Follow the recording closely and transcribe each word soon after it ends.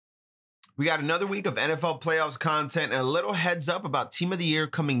We got another week of NFL playoffs content and a little heads up about Team of the Year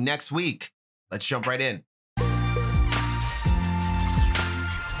coming next week. Let's jump right in.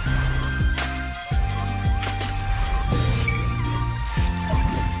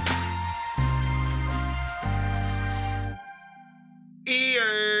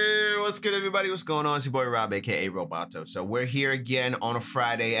 What's good, everybody? What's going on? It's your boy Rob, aka Roboto. So we're here again on a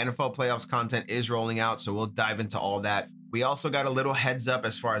Friday. NFL playoffs content is rolling out, so we'll dive into all that. We also got a little heads up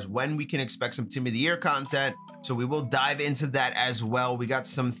as far as when we can expect some Team of the Year content, so we will dive into that as well. We got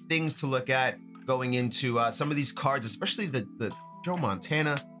some things to look at going into some of these cards, especially the Joe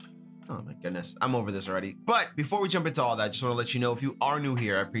Montana. Oh my goodness, I'm over this already. But before we jump into all that, I just want to let you know, if you are new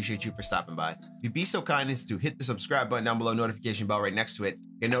here, I appreciate you for stopping by. If you'd be so kind as to hit the subscribe button down below, notification bell right next to it.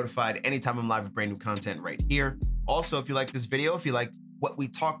 Get notified anytime I'm live with brand new content right here. Also, if you like this video, if you like what we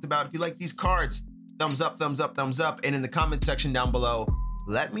talked about, if you like these cards, thumbs up, thumbs up, thumbs up. And in the comment section down below,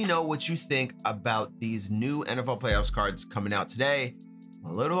 let me know what you think about these new NFL playoffs cards coming out today.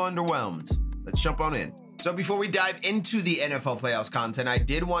 I'm a little underwhelmed. Let's jump on in. So before we dive into the NFL playoffs content, I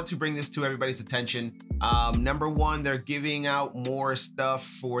did want to bring this to everybody's attention. Number one, they're giving out more stuff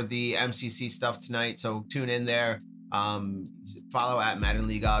for the MCC stuff tonight, so tune in there. Follow at Madden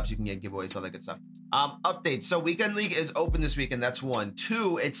League Ops. You can get giveaways, all that good stuff. Updates. So Weekend League is open this weekend. That's one.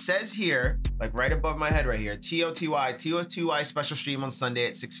 Two, it says here, like right above my head right here, TOTY special stream on Sunday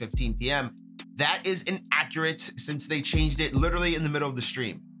at 6:15 p.m. That is inaccurate since they changed it literally in the middle of the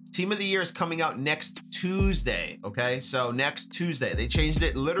stream. Team of the Year is coming out next Tuesday, okay? So next Tuesday. They changed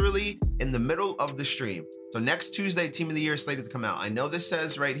it literally in the middle of the stream. So next Tuesday, Team of the Year is slated to come out. I know this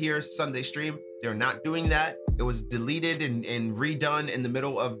says right here, Sunday stream. They're not doing that. It was deleted and redone in the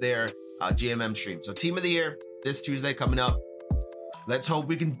middle of their GMM stream. So Team of the Year, this Tuesday coming up. Let's hope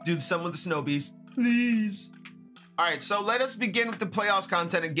we can do some with the Snow Beast, please. All right, so let us begin with the playoffs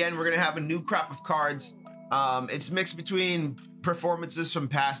content. Again, we're gonna have a new crop of cards. It's mixed between performances from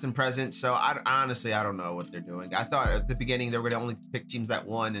past and present, so honestly I don't know what they're doing. I thought at the beginning they were going to only pick teams that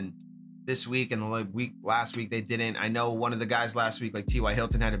won, and this week and the last week they didn't. I know one of the guys last week, like T.Y.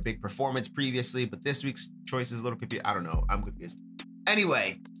 Hilton, had a big performance previously, but this week's choice is a little confused. I don't know, I'm confused.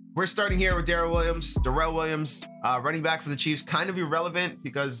 Anyway, we're starting here with Darrell Williams, running back for the Chiefs. Kind of irrelevant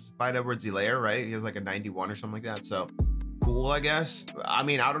because Clyde Edwards-Helaire, right? He has like a 91 or something like that, so cool, I guess. I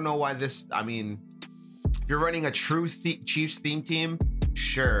mean, I don't know why this, if you're running a true Chiefs theme team,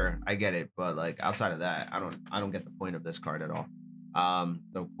 sure, I get it. But like outside of that, I don't get the point of this card at all.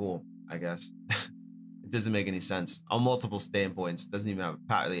 So cool, I guess. It doesn't make any sense on multiple standpoints. Doesn't even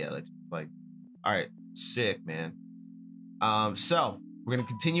have a yeah, like all right, sick, man. So we're gonna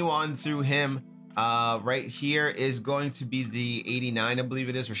continue on through him. Right here is going to be the 89, I believe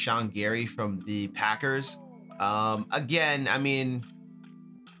it is, Rashawn Gary from the Packers. Again, I mean,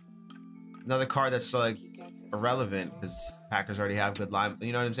 another card that's like irrelevant because Packers already have good line,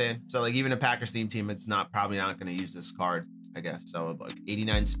 you know what I'm saying? So like even a Packers team, it's probably not going to use this card, I guess. So like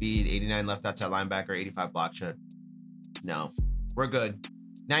 89 speed, 89 left outside linebacker, 85 block shot. No, we're good.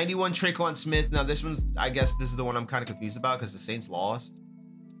 91 Traquan Smith. Now this one's, I guess this is the one I'm kind of confused about because the Saints lost.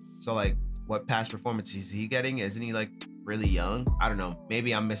 So like what past performance is he getting? Isn't he like really young? I don't know.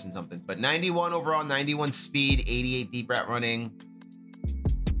 Maybe I'm missing something. But 91 overall, 91 speed, 88 deep route running.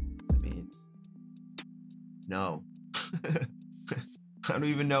 No. I don't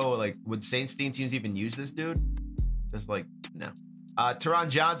even know, like, would Saints theme teams even use this dude? Just like, no. Teron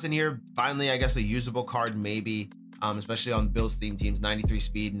Johnson here, finally, I guess a usable card maybe, especially on Bills theme teams. 93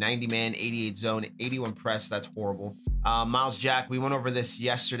 speed, 90 man, 88 zone, 81 press. That's horrible. Miles Jack, we went over this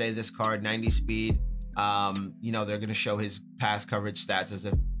yesterday, this card, 90 speed. You know, they're going to show his pass coverage stats as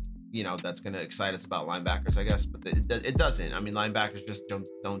if, you know, that's going to excite us about linebackers, I guess, but it doesn't. I mean, linebackers just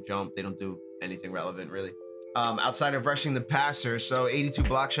don't jump. They don't do anything relevant, really. Outside of rushing the passer, so 82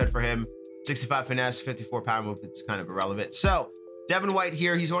 block shed for him, 65 finesse, 54 power move. It's kind of irrelevant. So Devin White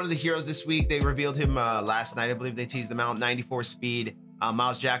here, he's one of the heroes this week. They revealed him last night. I believe they teased him out. 94 speed.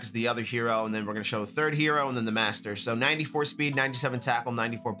 Miles Jack is the other hero, and then we're going to show the third hero and then the master. So 94 speed, 97 tackle,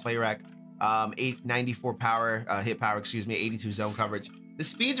 94 play rec, 94 power, hit power, excuse me, 82 zone coverage. The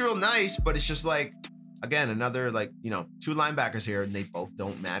speed's real nice, but it's just like, again, another, like, you know, two linebackers here, and they both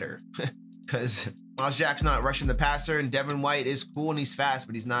don't matter. Because Miles Jack's not rushing the passer, and Devin White is cool and he's fast,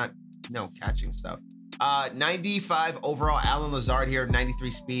 but he's not, you know, catching stuff. 95 overall, Alan Lazard here,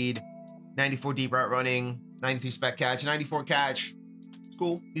 93 speed, 94 deep route running, 93 spec catch, 94 catch. It's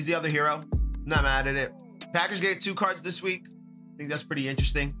cool. He's the other hero. I'm not mad at it. Packers get 2 cards this week. I think that's pretty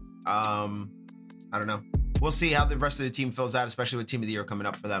interesting. I don't know. We'll see how the rest of the team fills out, especially with Team of the Year coming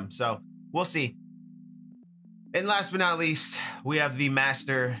up for them. So we'll see. And last but not least, we have the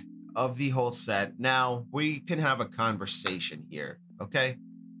master of the whole set. Now, we can have a conversation here, okay?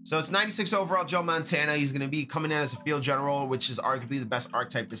 So it's 96 overall Joe Montana. He's going to be coming in as a field general, which is arguably the best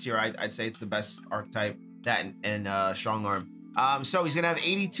archetype this year. I'd say it's the best archetype, that and strong arm. So he's going to have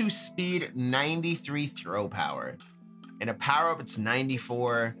 82 speed, 93 throw power. And a power-up, it's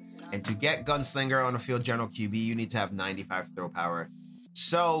 94. And to get Gunslinger on a field general QB, you need to have 95 throw power.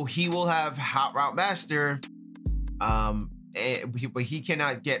 So he will have Hot Route Master, but he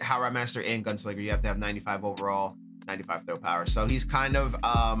cannot get Hot Route Master and Gunslinger. You have to have 95 overall, 95 throw power. So he's kind of,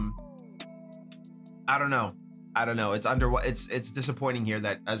 I don't know. It's disappointing here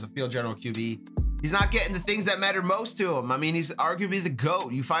that as a field general QB, he's not getting the things that matter most to him. I mean, he's arguably the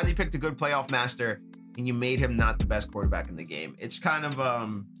GOAT. You finally picked a good playoff master and you made him not the best quarterback in the game. It's kind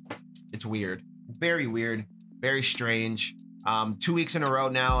of, it's weird, very weird, very strange. 2 weeks in a row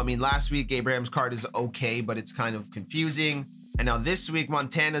now. I mean, last week, Abraham's card is okay, but it's kind of confusing. And now this week,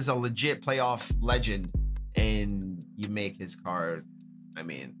 Montana's a legit playoff legend and you make his card. I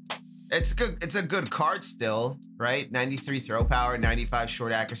mean, it's good. It's a good card still, right? 93 throw power, 95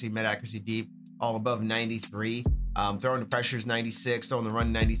 short accuracy, mid accuracy, deep, all above 93. Throwing the pressure is 96, throwing the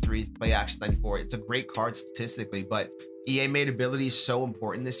run 93, play action 94. It's a great card statistically, but EA made abilities so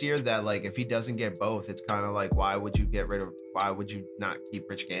important this year that, like, if he doesn't get both, it's kind of like, why would you not keep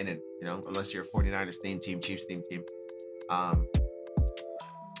Rich Gannon, you know, unless you're a 49ers theme team, Chiefs theme team.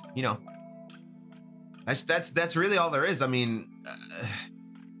 You know, that's really all there is. I mean,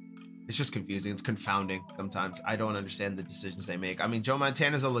 it's just confusing. It's confounding sometimes. I don't understand the decisions they make. I mean, Joe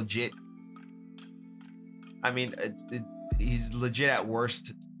Montana's a legit, I mean, he's legit at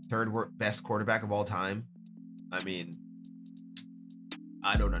worst third best quarterback of all time. I mean,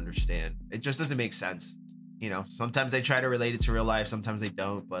 I don't understand. It just doesn't make sense. You know, sometimes they try to relate it to real life. Sometimes they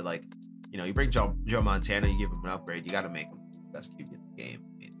don't. But, like, you know, you bring Joe Montana, you give him an upgrade. You got to make him the best QB in the game.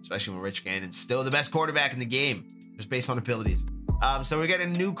 I mean, especially when Rich Gannon's still the best quarterback in the game, just based on abilities. So we're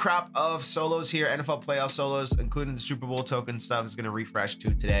getting a new crop of solos here, NFL playoff solos, including the Super Bowl token stuff is going to refresh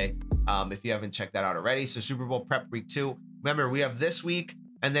too today, if you haven't checked that out already. So Super Bowl prep week 2. Remember, we have this week,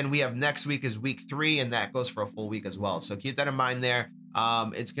 and then we have next week is week 3, and that goes for a full week as well. So keep that in mind there.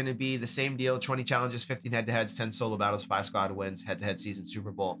 It's going to be the same deal, 20 challenges, 15 head-to-heads, 10 solo battles, 5 squad wins, head-to-head season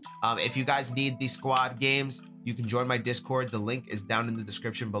Super Bowl. If you guys need these squad games, you can join my Discord. The link is down in the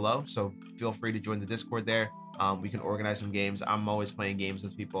description below, so feel free to join the Discord there. We can organize some games. I'm always playing games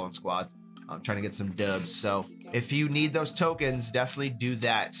with people on squads. I'm trying to get some dubs. So if you need those tokens, definitely do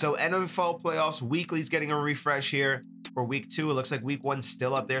that. So NFL playoffs weekly is getting a refresh here for week 2. It looks like week 1's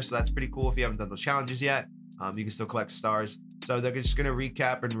still up there, so that's pretty cool. If you haven't done those challenges yet, you can still collect stars. So they're just going to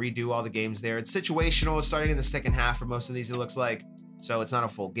recap and redo all the games there. It's situational, starting in the second half for most of these, it looks like. So it's not a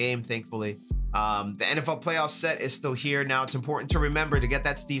full game, thankfully. The NFL playoff set is still here. Now, it's important to remember, to get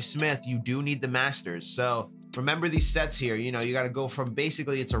that Steve Smith, you do need the Masters. So remember these sets here. You know, you got to go from,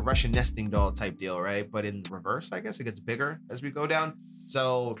 basically, it's a Russian nesting doll type deal, right? But in reverse, I guess it gets bigger as we go down.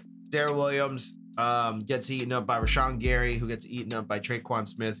 So Darrell Williams gets eaten up by Rashawn Gary, who gets eaten up by Traquan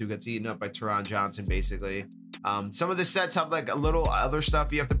Smith, who gets eaten up by Teron Johnson, basically. Some of the sets have like a little other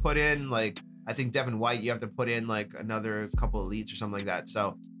stuff you have to put in, like I think Devin White, you have to put in like another couple elites or something like that.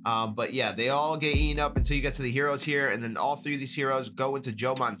 So, but yeah, they all get eaten up until you get to the heroes here, and then all 3 of these heroes go into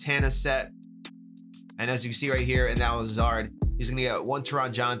Joe Montana's set. And as you can see right here in that Lazard, he's gonna get 1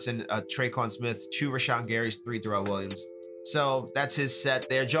 Teron Johnson, Traquan Smith, 2 Rashawn Garys, 3 Darrell Williams. So that's his set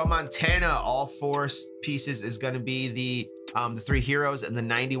there. Joe Montana, all 4 pieces is gonna be the 3 heroes and the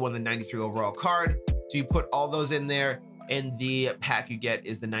 91, the 93 overall card. So you put all those in there, and the pack you get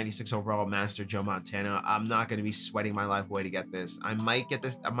is the 96 overall Master Joe Montana. I'm not going to be sweating my life away to get this. I might get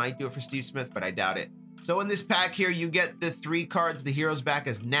this. I might do it for Steve Smith, but I doubt it. So in this pack here, you get the 3 cards, the heroes back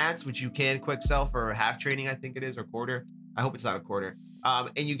as Nats, which you can quick sell for half training, I think it is, or quarter. I hope it's not a quarter.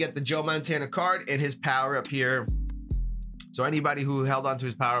 And you get the Joe Montana card and his power up here. So anybody who held on to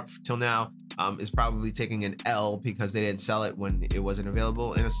his power up till now is probably taking an L because they didn't sell it when it wasn't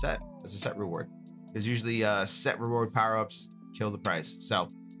available in a set as a set reward. There's usually set reward power-ups kill the price. So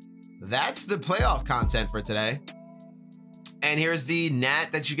that's the playoff content for today. And here's the Nat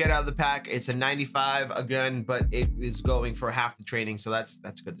that you get out of the pack. It's a 95 again, but it is going for half the training. So that's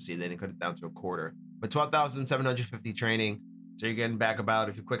good to see. They didn't cut it down to a quarter. But 12,750 training. So you're getting back about,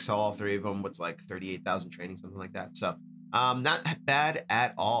 if you quick sell all 3 of them, what's like 38,000 training, something like that. So not bad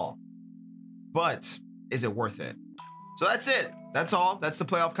at all. But is it worth it? So that's it. That's all. That's the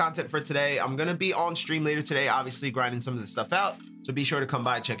playoff content for today. I'm going to be on stream later today, obviously grinding some of this stuff out. So be sure to come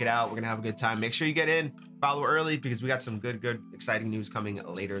by, check it out. We're going to have a good time. Make sure you get in. follow early because we got some good, exciting news coming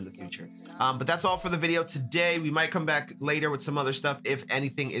later in the future. But that's all for the video today. We might come back later with some other stuff if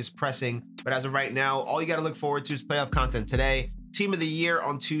anything is pressing. But as of right now, all you got to look forward to is playoff content today, Team of the Year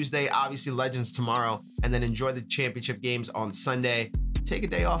on Tuesday, obviously Legends tomorrow, and then enjoy the championship games on Sunday. Take a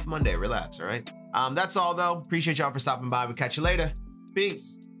day off Monday, relax, all right? That's all though. Appreciate y'all for stopping by. We'll catch you later.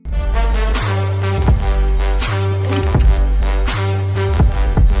 Peace.